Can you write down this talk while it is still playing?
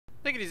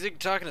Ziggity Zig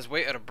talking his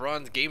way out of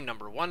bronze game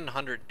number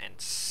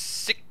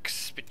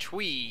 106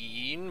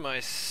 between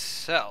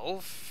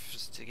myself,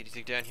 Ziggity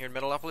Zig down here in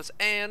Metalopolis,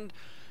 and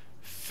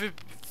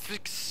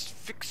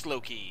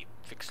PHxLoki,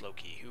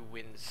 who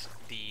wins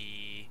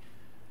the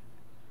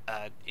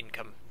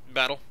income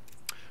battle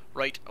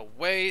right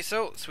away.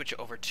 So switch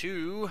over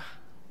to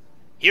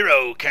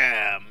Hero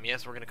Cam.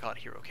 Yes, we're gonna call it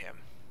Hero Cam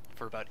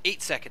for about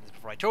 8 seconds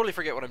before I totally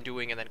forget what I'm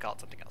doing and then call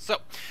it something else. So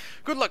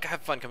good luck,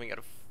 have fun coming out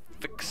of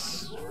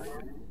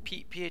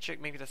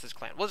PHx, maybe that's his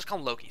clan. We'll just call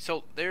him Loki.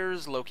 So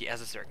there's Loki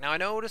as a Zerg. Now I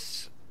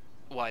notice,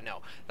 well, I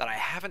know that I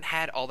haven't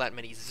had all that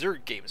many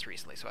Zerg games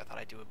recently, so I thought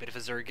I'd do a bit of a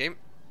Zerg game.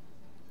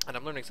 And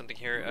I'm learning something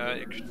here.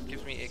 It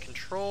gives me a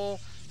Control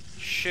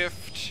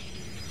Shift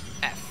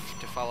F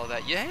to follow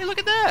that. Yeah, hey, look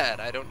at that!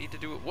 I don't need to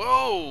do it.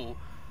 Whoa!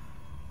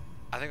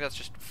 I think that's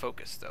just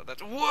focus, though.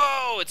 That's,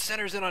 whoa! It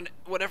centers in on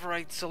whatever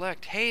I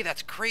select. Hey,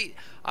 that's great!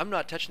 I'm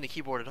not touching the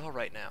keyboard at all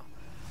right now.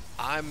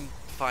 I'm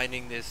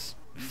finding this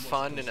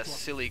fun in a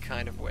silly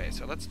kind of way.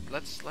 So let's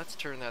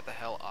turn that the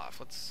hell off.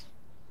 Let's.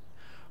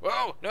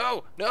 Whoa!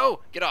 No! No!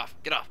 Get off!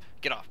 Get off!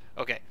 Get off!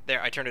 Okay,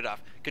 there. I turned it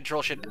off.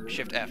 Control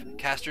Shift F.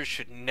 Casters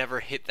should never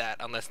hit that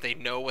unless they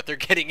know what they're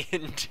getting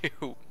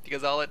into,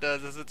 because all it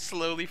does is it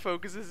slowly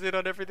focuses in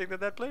on everything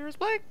that player is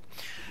playing.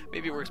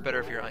 Maybe it works better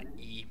if you're on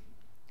E,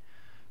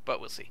 but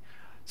we'll see.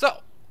 So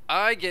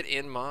I get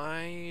in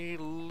my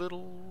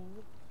little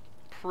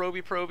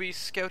proby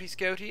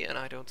scouty, and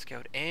I don't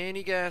scout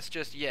any gas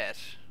just yet.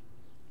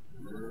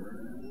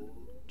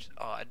 Which is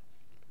odd.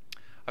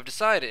 I've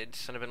decided,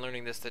 and I've been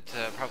learning this, that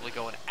probably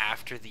going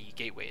after the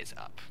gateway is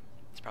up.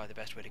 It's probably the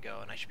best way to go,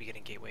 and I should be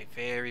getting gateway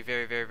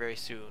very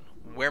soon.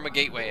 Where my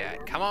gateway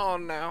at? Come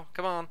on now,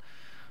 come on. I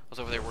was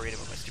over there worried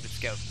about my stupid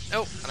scout.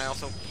 Oh, and I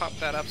also popped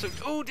that up. So,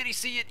 oh, did he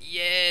see it?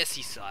 Yes,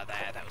 he saw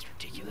that. That was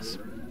ridiculous.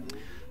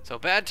 So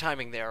bad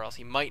timing there, or else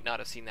he might not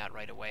have seen that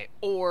right away.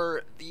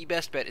 Or the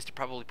best bet is to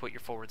probably put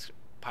your forwards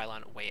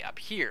pylon way up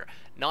here,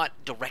 not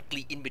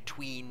directly in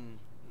between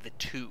the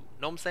two.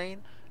 Know what I'm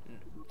saying?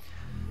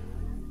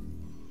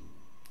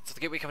 So the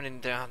gateway coming in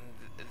down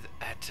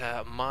at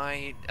the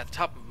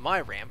top of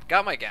my ramp.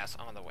 Got my gas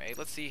on the way.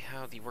 Let's see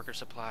how the worker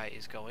supply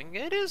is going.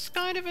 It is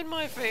kind of in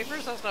my favor,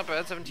 so that's not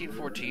bad.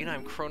 1714.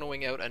 I'm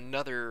chronoing out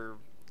another.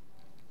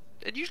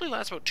 It usually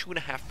lasts about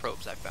 2.5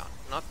 probes. I've found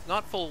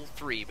not full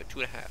 3, but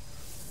 2.5.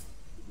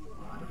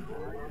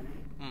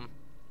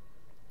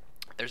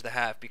 There's the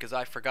half, because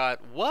I forgot.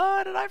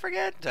 What did I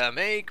forget? To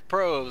make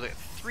probes. I got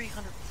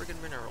 300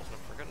 friggin' minerals, and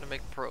I'm forgetting to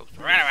make probes.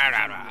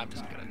 I'm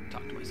just gonna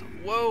talk to myself.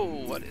 Whoa,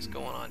 what is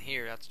going on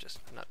here? That's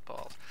just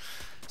nutballs.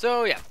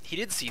 So yeah, he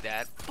did see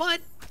that, but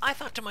I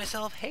thought to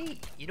myself, hey,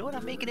 you know what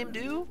I'm making him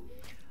do?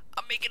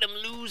 I'm making him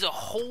lose a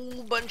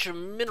whole bunch of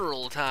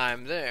mineral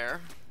time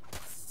there.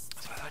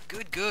 So I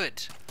thought,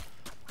 good.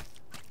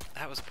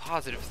 That was a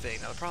positive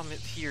thing. Now the problem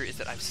here is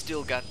that I've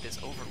still got this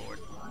Overlord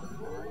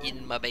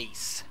in my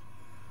base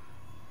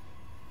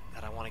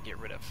that I want to get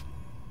rid of.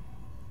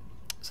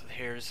 So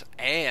here's,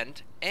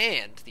 and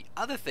the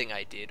other thing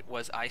I did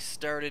was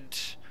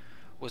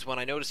was when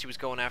I noticed he was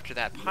going after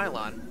that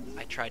pylon,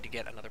 I tried to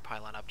get another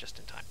pylon up just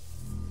in time.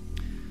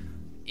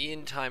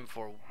 In time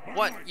for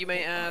what, you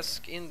may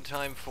ask? In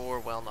time for,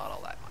 well, not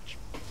all that much.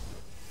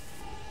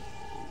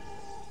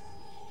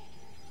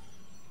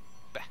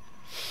 Bah.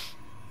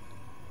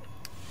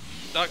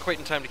 Not quite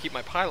in time to keep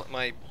my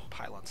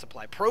pylon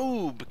supply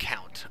probe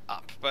count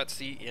up, but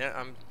see, yeah,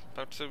 I'm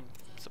about to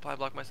supply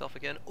block myself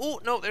again. Oh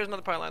no, there's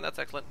another pylon. That's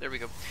excellent. There we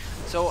go.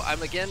 So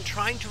I'm again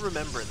trying to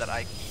remember that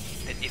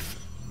if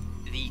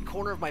the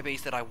corner of my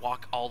base that I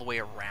walk all the way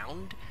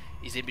around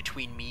is in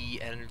between me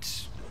and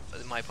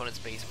my opponent's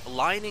base,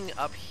 lining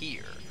up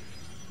here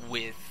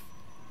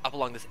up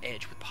along this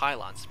edge with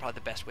pylons is probably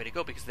the best way to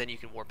go, because then you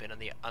can warp in on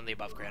the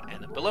above ground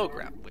and the below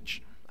ground,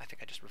 which I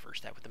think I just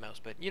reversed that with the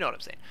mouse, but you know what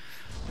I'm saying.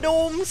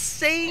 No, I'm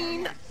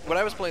saying when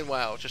I was playing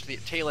WoW, just the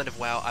tail end of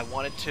WoW, I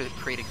wanted to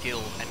create a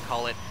guild and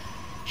call it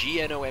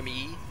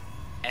GNOMESANE.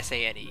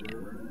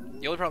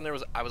 The only problem there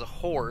was I was a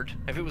horde.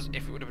 If it would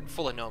have been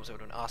full of gnomes, it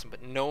would have been awesome.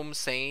 But Gnome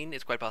Sane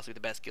is quite possibly the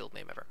best guild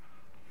name ever.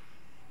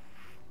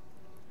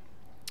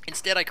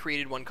 Instead, I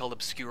created one called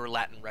Obscure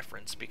Latin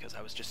Reference, because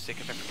I was just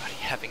sick of everybody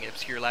having an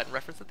obscure Latin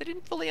reference that they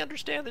didn't fully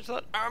understand. They just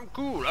thought, I'm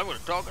cool, I'm going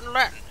to talk in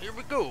Latin. Here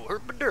we go,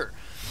 herpadur.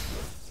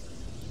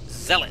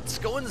 Zealots,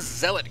 going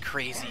Zealot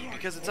crazy,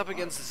 because it's up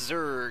against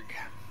Zerg.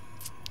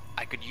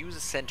 I could use a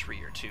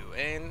sentry or two,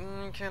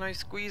 and can I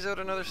squeeze out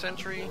another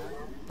sentry?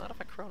 Not if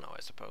I chrono,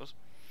 I suppose.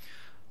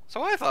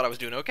 So I thought I was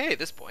doing okay at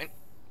this point.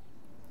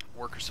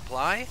 Worker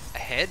supply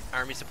ahead,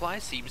 army supply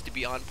seems to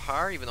be on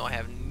par, even though I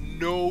have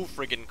no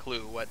friggin'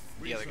 clue what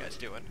the other guy's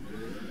doing.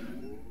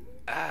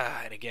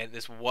 And again,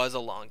 this was a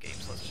long game,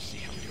 so let's just see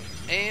how we're doing.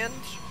 And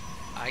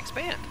I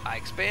expand.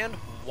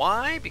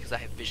 Why? Because I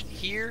have vision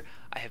here,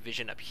 I have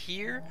vision up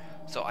here,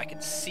 so I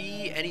can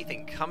see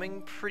anything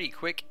coming pretty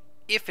quick,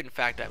 if in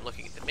fact I'm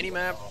looking at the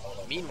minimap.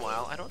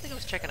 Meanwhile, I don't think I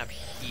was checking up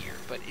here,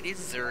 but it is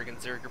Zerg, and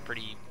Zerg are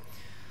pretty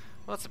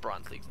Well, that's the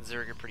Bronze Leagues, and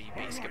Zerg are pretty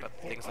basic about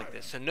things like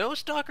this. So no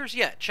stalkers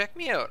yet. Check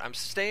me out. I'm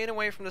staying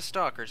away from the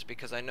stalkers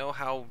because I know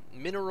how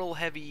mineral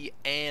heavy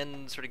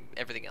and sort of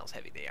everything else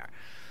heavy they are.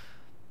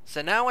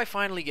 So now I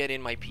finally get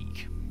in my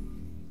peak.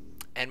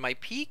 And my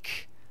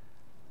peak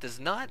does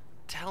not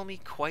tell me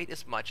quite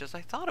as much as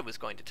I thought it was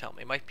going to tell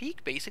me. My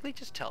peak basically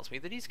just tells me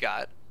that he's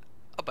got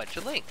a bunch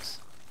of links.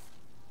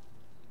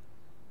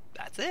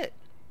 That's it.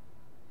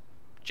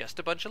 Just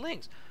a bunch of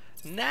links.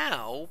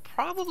 Now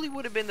probably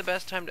would have been the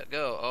best time to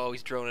go. Oh,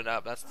 he's droning it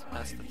up. That's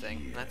the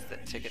thing. That's the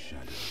ticket.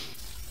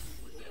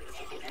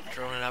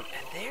 Droning it up,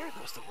 and there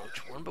goes the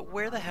roach worm. But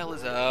where the hell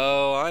is?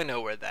 Oh, I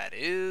know where that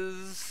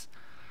is.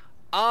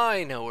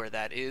 I know where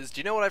that is. Do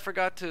you know what I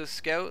forgot to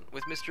scout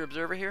with Mr.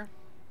 Observer here?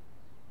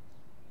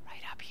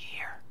 Right up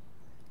here.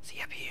 See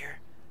up here?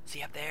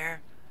 See up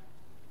there?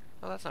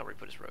 Oh, that's not where he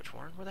put his roach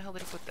worm. Where the hell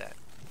did he put that?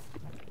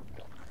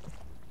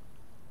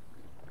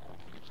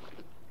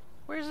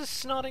 Where's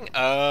this snotting?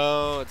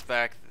 Oh, it's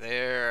back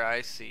there.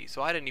 I see.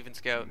 So I didn't even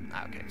scout.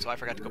 Okay, so I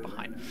forgot to go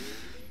behind.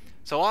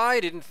 So I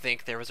didn't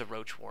think there was a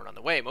roach warren on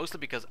the way, mostly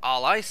because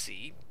all I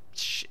see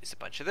is a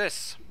bunch of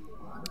this.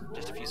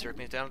 Just a few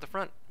circlings down at the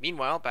front.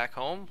 Meanwhile, back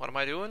home, what am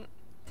I doing?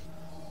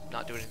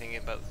 Not doing anything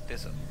about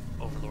this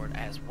overlord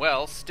as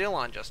well. Still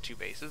on just 2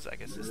 bases. I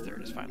guess this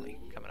third is finally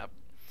coming up.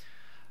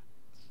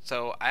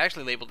 So I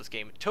actually labeled this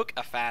game Took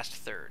a Fast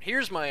Third.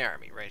 Here's my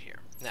army right here.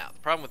 Now, the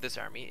problem with this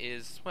army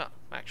is, well,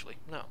 actually,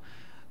 no.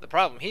 The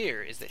problem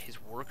here is that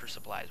his worker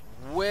supply is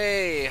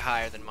way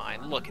higher than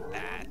mine. Look at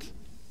that.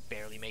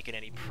 Barely making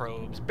any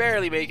probes.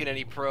 Barely making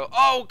any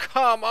Oh,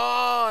 come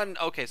on!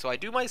 Okay, so I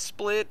do my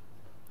split.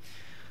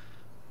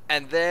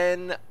 And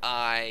then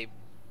I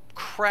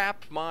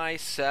crap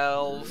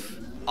myself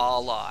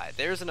alive.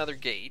 There's another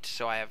gate,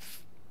 so I have...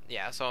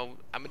 Yeah, so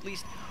I'm at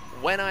least...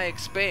 When I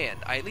expand,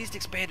 I at least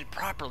expanded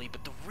properly,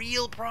 but the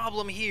real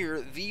problem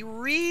here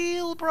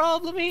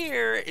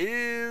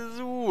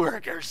is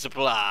worker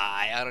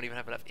supply. I don't even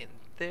have enough in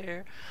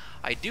there.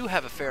 I do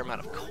have a fair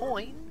amount of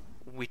coin,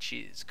 which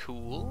is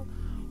cool.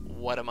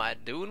 What am I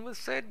doing with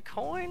said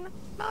coin?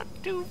 Not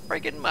too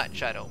friggin'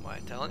 much, I don't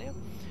mind telling you.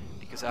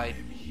 Because I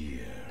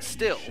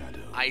still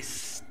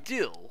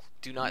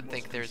do not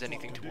think there's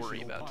anything to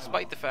worry about,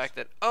 despite the fact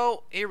that,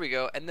 oh, here we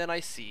go, and then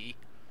I see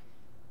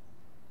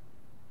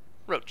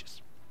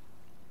roaches.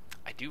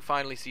 I do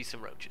finally see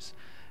some roaches.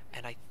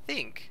 And I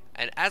think,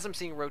 and as I'm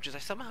seeing roaches, I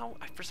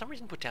for some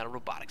reason put down a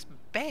robotics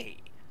bay.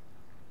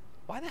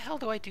 Why the hell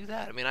do I do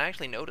that? I mean, I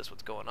actually notice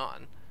what's going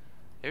on.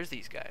 There's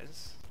these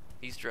guys,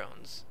 these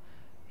drones.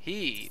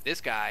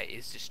 This guy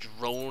is just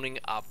droning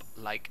up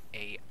like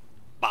a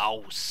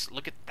boss.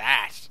 Look at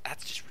that.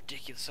 That's just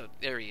ridiculous. So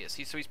there he is.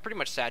 So he's pretty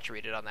much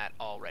saturated on that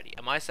already.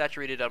 Am I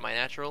saturated on my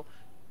natural?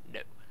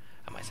 No.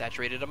 Am I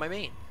saturated on my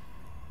main?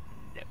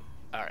 No.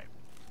 Alright.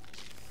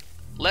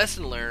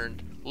 Lesson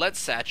learned. Let's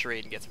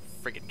saturate and get some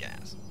friggin'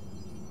 gas.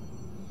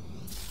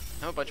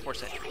 How a bunch more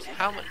sentries?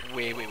 How much?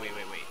 Wait.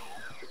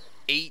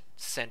 8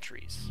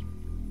 sentries.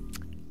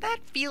 That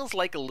feels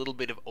like a little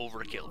bit of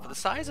overkill. For the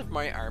size of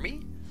my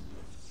army,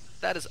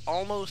 that is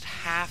almost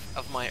half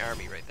of my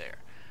army right there.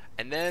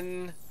 And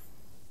then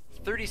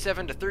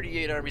 37 to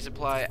 38 army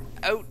supply,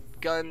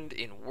 outgunned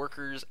in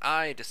workers.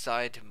 I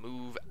decide to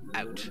move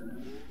out.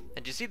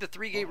 And do you see the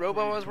 3-gate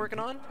robo I was working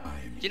on?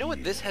 Do you know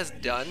what this has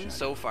done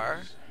so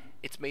far?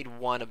 It's made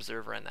 1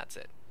 observer and that's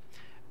it.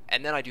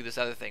 And then I do this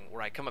other thing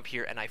where I come up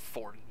here and I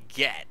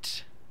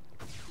forget.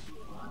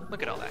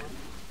 Look at all that.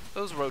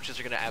 Those roaches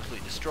are going to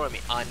absolutely destroy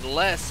me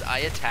unless I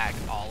attack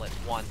all at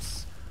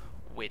once,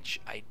 which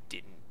I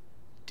didn't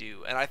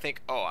do. And I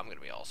think, oh, I'm going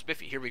to be all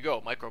spiffy. Here we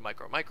go. Micro.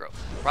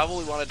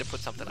 Probably wanted to put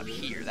something up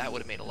here. That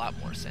would have made a lot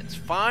more sense.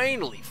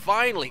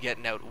 Finally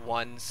getting out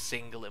 1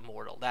 single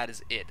immortal. That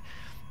is it.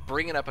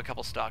 Bringing up a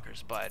couple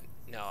stalkers, but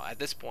no, at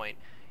this point,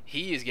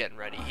 he is getting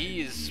ready.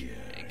 He is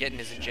getting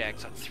his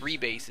injects on 3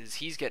 bases.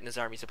 He's getting his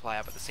army supply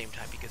up at the same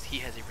time because he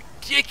has a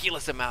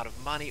ridiculous amount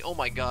of money. Oh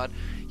my god.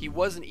 He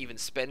wasn't even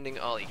spending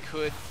all he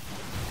could.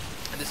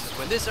 And this is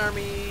when this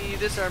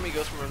army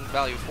goes from a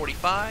value of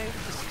 45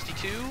 to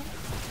 62.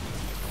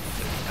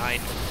 39,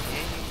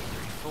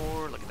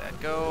 34, look at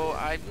that go.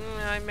 I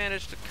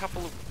managed a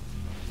couple of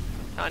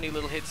tiny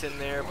little hits in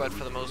there, but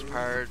for the most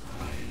part,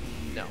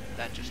 no,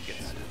 that just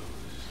gets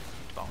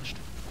demolished.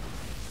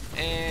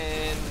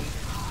 And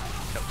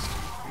toast.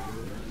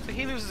 So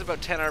he loses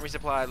about 10 army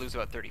supply, I lose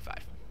about 35.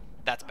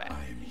 That's bad.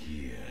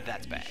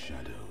 That's bad.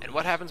 And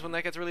what happens when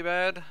that gets really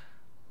bad?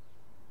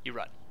 You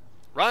run.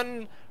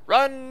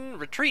 Run,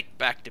 retreat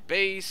back to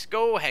base,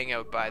 go hang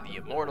out by the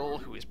Immortal,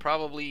 who is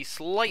probably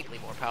slightly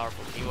more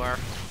powerful than you are.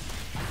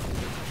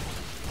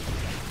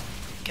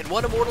 Can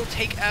 1 Immortal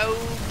take out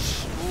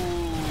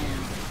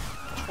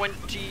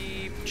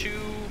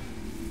 22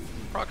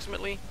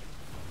 approximately?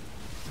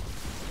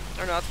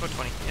 Or no, it's about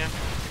 20, yeah.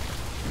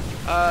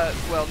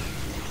 Well,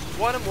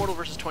 1 Immortal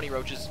versus 20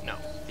 roaches? No.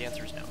 The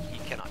answer is no. He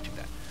cannot do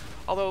that.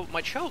 Although,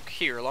 my choke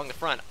here along the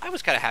front, I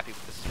was kind of happy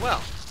with this as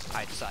well.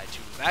 I decided to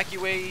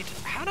evacuate.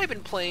 Had I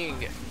been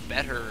playing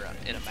better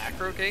in a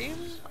macro game,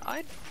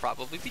 I'd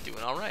probably be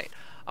doing alright.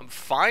 I'm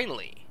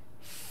finally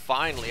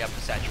up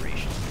to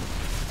saturation.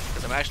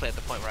 Because I'm actually at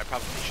the point where I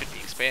probably should be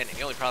expanding.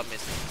 The only problem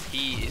is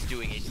he is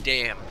doing a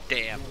damn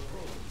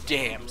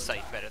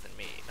sight better than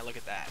me. Now look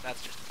at that.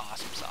 That's just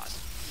awesome sauce.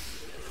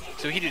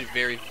 So he did a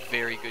very,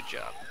 very good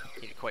job.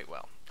 He did quite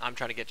well. I'm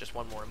trying to get just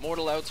one more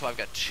immortal out, so I've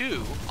got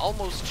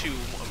almost two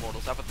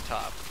immortals up at the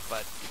top,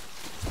 but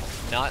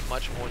not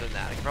much more than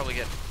that. I can probably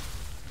get,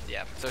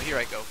 yeah. So here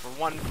I go for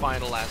one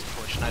final last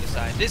push, and I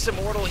decide this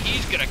immortal,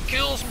 he's gonna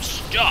kill some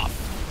stuff.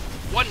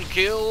 One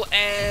kill,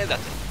 and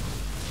that's it.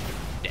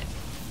 Dead.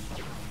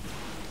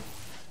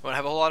 Want to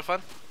have a whole lot of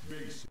fun?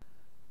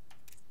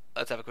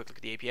 Let's have a quick look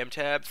at the APM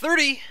tab.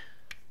 30!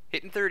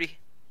 Hitting 30.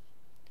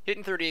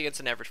 Hitting 30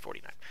 against an average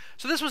 49.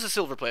 So this was a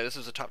silver player. This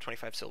was a top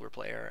 25 silver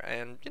player.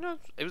 And, you know,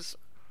 it was...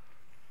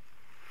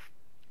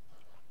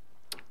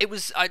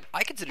 I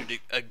considered it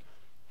a...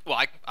 Well,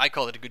 I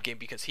called it a good game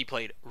because he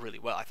played really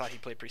well. I thought he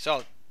played pretty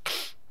solid.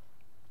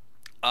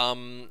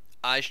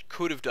 I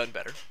could have done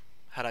better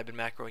had I been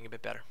macroing a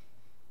bit better.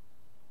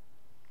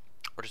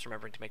 Or just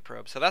remembering to make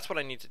probes. So that's what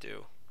I need to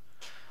do.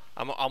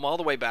 I'm all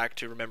the way back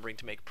to remembering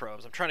to make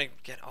probes. I'm trying to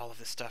get all of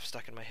this stuff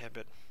stuck in my head,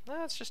 but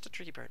that's just a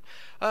tricky part.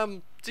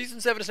 Season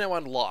 7 is now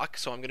on lock,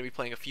 so I'm going to be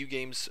playing a few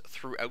games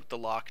throughout the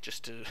lock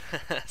just to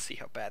see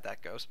how bad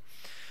that goes.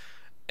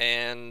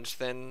 And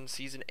then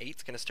Season 8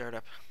 is going to start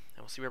up,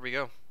 and we'll see where we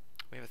go.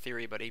 We have a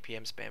theory about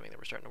APM spamming that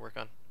we're starting to work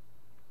on.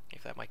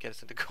 If that might get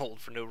us into gold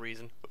for no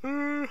reason.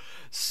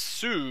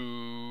 So...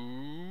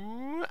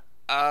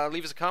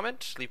 leave us a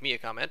comment, leave me a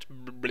comment,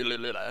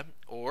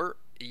 or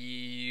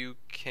you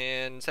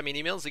can send me an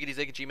email,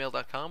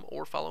 ziggitysig@gmail.com,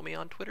 or follow me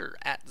on Twitter,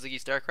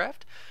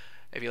 @ZiggyStarcraft.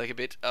 If you like a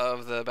bit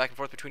of the back and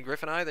forth between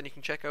Griff and I, then you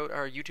can check out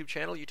our YouTube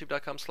channel,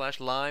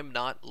 youtube.com/lime,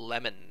 not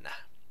lemon.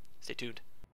 Stay tuned.